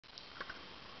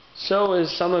So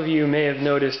as some of you may have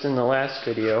noticed in the last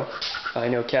video, I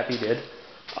know Cappy did,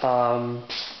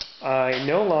 I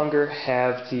no longer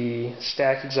have the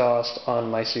stack exhaust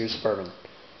on my Sears Suburban.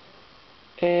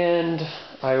 And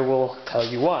I will tell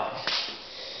you why.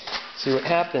 See what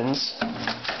happens,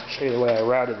 I'll show you the way I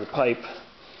routed the pipe.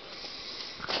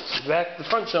 So the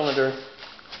front cylinder,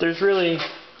 there's really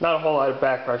not a whole lot of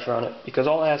back pressure on it, because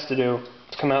all it has to do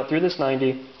is come out through this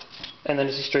 90, and then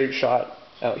it's a straight shot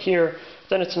out here,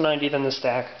 then it's a 90, then the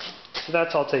stack. So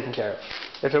that's all taken care of.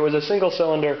 If it was a single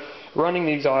cylinder, running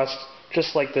the exhaust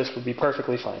just like this would be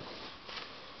perfectly fine.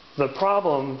 The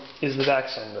problem is the back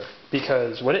cylinder,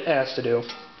 because what it has to do,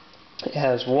 it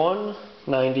has one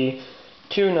 90,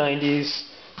 two 90s,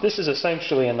 this is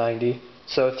essentially a 90,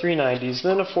 so three 90s,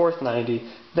 then a fourth 90,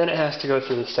 then it has to go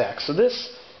through the stack. So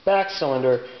this back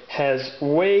cylinder has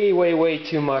way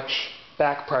too much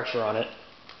back pressure on it.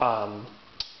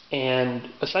 And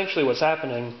essentially what's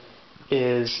happening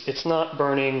is it's not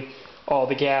burning all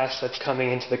the gas that's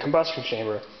coming into the combustion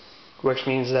chamber, which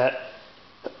means that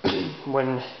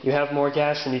when you have more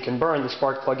gas than you can burn, the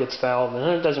spark plug gets fouled and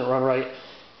then it doesn't run right.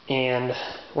 And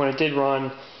when it did run,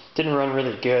 it didn't run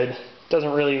really good.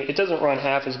 It doesn't run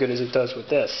half as good as it does with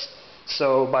this.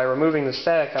 So by removing the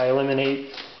stack, I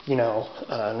eliminate,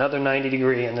 another 90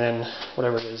 degree and then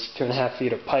whatever it is, 2.5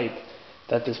 feet of pipe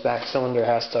that this back cylinder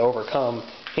has to overcome,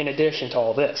 in addition to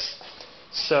all this.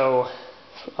 So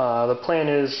the plan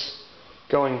is,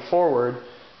 going forward,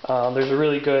 there's a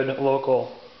really good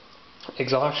local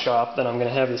exhaust shop that I'm going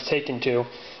to have this taken to,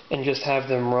 and just have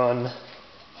them run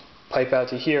pipe out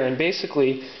to here. And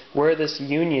basically, where this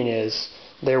union is,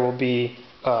 there will be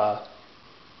a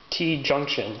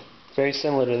T-junction, very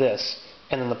similar to this,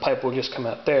 and then the pipe will just come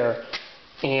out there.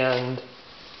 And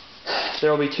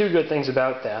there will be two good things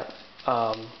about that.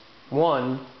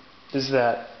 One is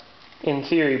that, in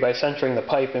theory, by centering the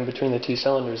pipe in between the two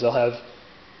cylinders, they'll have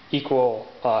equal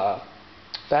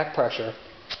back pressure,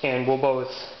 and we'll both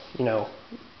be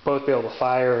able to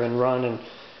fire and run, and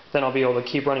then I'll be able to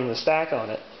keep running the stack on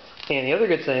it. And the other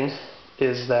good thing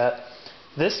is that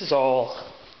this is all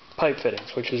pipe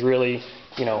fittings, which is really,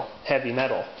 heavy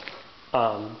metal.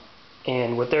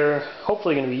 And what they're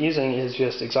hopefully going to be using is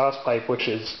just exhaust pipe, which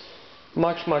is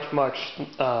much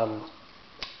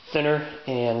thinner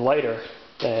and lighter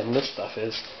than this stuff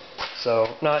is. So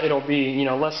it'll be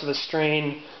less of a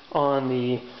strain on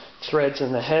the threads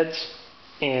and the heads,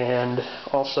 and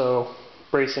also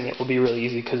bracing it will be really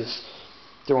easy because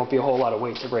there won't be a whole lot of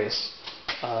weight to brace.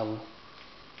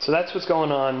 So that's what's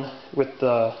going on with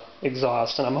the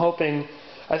exhaust, and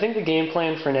I think the game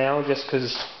plan for now, just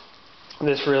because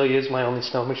this really is my only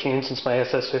snow machine since my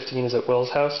SS15 is at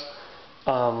Will's house,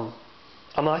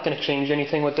 I'm not going to change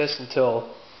anything with this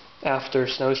until after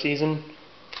snow season,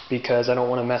 because I don't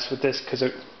want to mess with this, because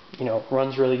it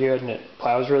runs really good and it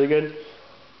plows really good.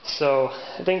 So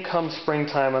I think come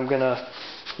springtime I'm going to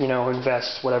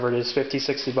invest whatever it is, 50,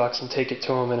 60 bucks, and take it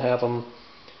to them and have them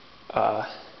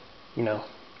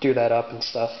do that up and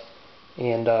stuff.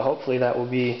 And hopefully that will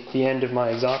be the end of my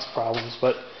exhaust problems.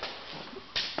 But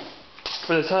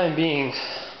for the time being,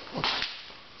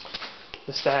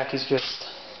 the stack is just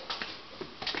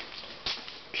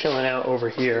chilling out over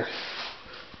here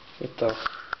with the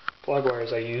plug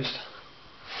wires I used.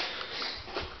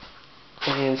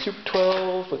 And Super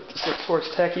 12 with the 6-horse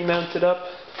tacky mounted up.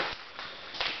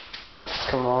 It's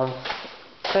coming along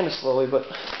kind of slowly, but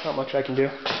not much I can do.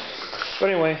 But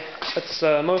anyway, that's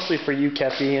mostly for you,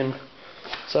 Cappy, and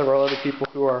several other people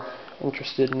who are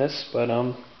interested in this. But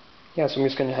yeah, so I'm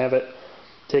just going to have it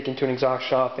taken to an exhaust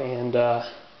shop and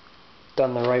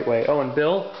done the right way. Oh, and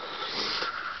Bill,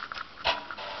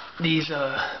 these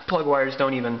plug wires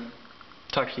don't even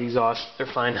touch the exhaust. They're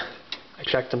fine. I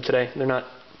checked them today. They're not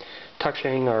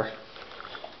touching or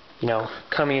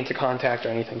coming into contact or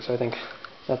anything, so I think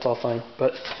that's all fine.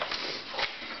 But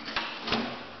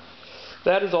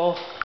that is all.